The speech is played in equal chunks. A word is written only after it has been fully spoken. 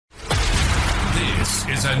This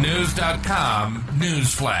is a News.com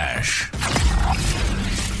news flash.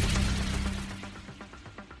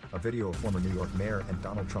 A video of former New York Mayor and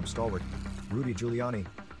Donald Trump stalwart, Rudy Giuliani,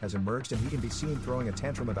 has emerged, and he can be seen throwing a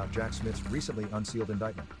tantrum about Jack Smith's recently unsealed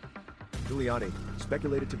indictment. Giuliani,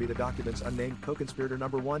 speculated to be the document's unnamed co-conspirator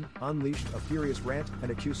number one, unleashed a furious rant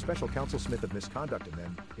and accused special counsel Smith of misconduct and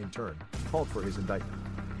then, in turn, called for his indictment.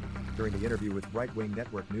 During the interview with right-wing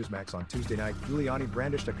network Newsmax on Tuesday night, Giuliani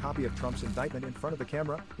brandished a copy of Trump's indictment in front of the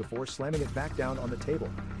camera before slamming it back down on the table.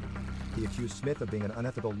 He accused Smith of being an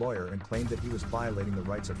unethical lawyer and claimed that he was violating the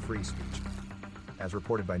rights of free speech. As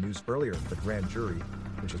reported by News earlier, the grand jury,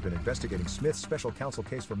 which has been investigating Smith's special counsel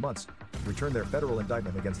case for months, returned their federal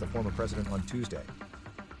indictment against the former president on Tuesday.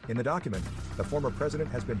 In the document, the former president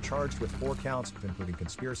has been charged with 4 counts, including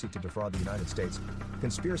conspiracy to defraud the United States,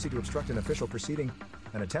 conspiracy to obstruct an official proceeding,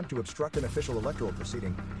 an attempt to obstruct an official electoral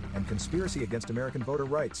proceeding, and conspiracy against American voter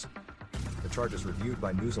rights. The charges reviewed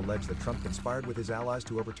by News allege that Trump conspired with his allies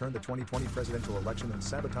to overturn the 2020 presidential election and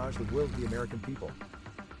sabotage the will of the American people.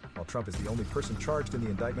 While Trump is the only person charged in the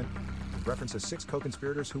indictment, it references 6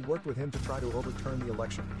 co-conspirators who worked with him to try to overturn the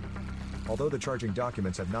election. Although the charging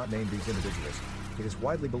documents have not named these individuals, it is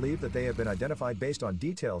widely believed that they have been identified based on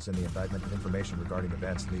details in the indictment and information regarding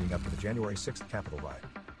events leading up to the January 6th Capitol riot.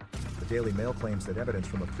 The Daily Mail claims that evidence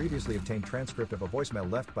from a previously obtained transcript of a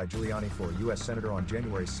voicemail left by Giuliani for a U.S. Senator on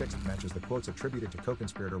January 6th matches the quotes attributed to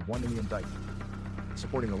co-conspirator 1 in the indictment.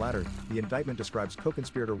 Supporting the latter, the indictment describes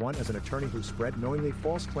co-conspirator 1 as an attorney who spread knowingly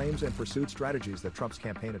false claims and pursued strategies that Trump's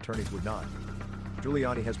campaign attorneys would not.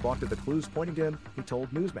 Giuliani has balked at the clues pointing to him, he told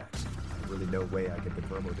Newsmax. "There's really no way I can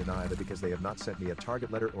confirm or deny that because they have not sent me a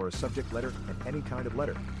target letter or a subject letter and any kind of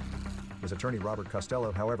letter." His attorney Robert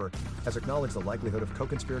Costello, however, has acknowledged the likelihood of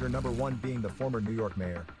co-conspirator number 1 being the former New York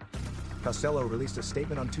mayor. Costello released a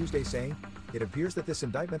statement on Tuesday saying, "It appears that this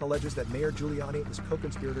indictment alleges that Mayor Giuliani is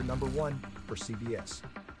co-conspirator number 1 for CBS."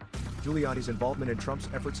 Giuliani's involvement in Trump's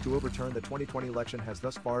efforts to overturn the 2020 election has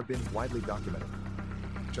thus far been widely documented.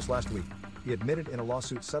 Just last week, he admitted in a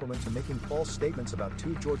lawsuit settlement to making false statements about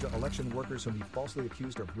 2 Georgia election workers whom he falsely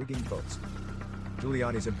accused of rigging votes.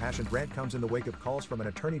 Giuliani's impassioned rant comes in the wake of calls from an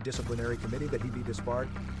attorney disciplinary committee that he be disbarred.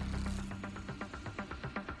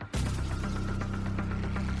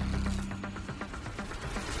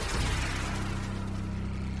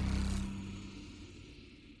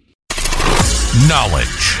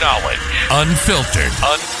 Knowledge. Unfiltered.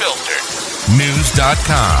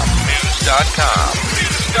 News.com.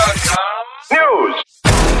 News.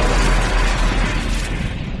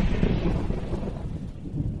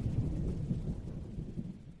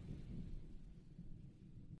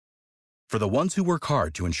 For the ones who work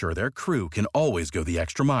hard to ensure their crew can always go the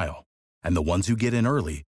extra mile, and the ones who get in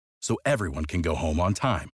early so everyone can go home on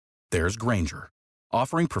time, there's Grainger,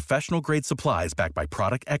 offering professional-grade supplies backed by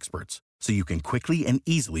product experts so you can quickly and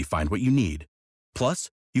easily find what you need. Plus,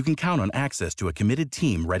 you can count on access to a committed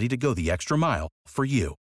team ready to go the extra mile for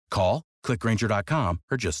you. Call, click Grainger.com,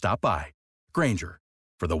 or just stop by. Grainger,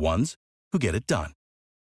 for the ones who get it done.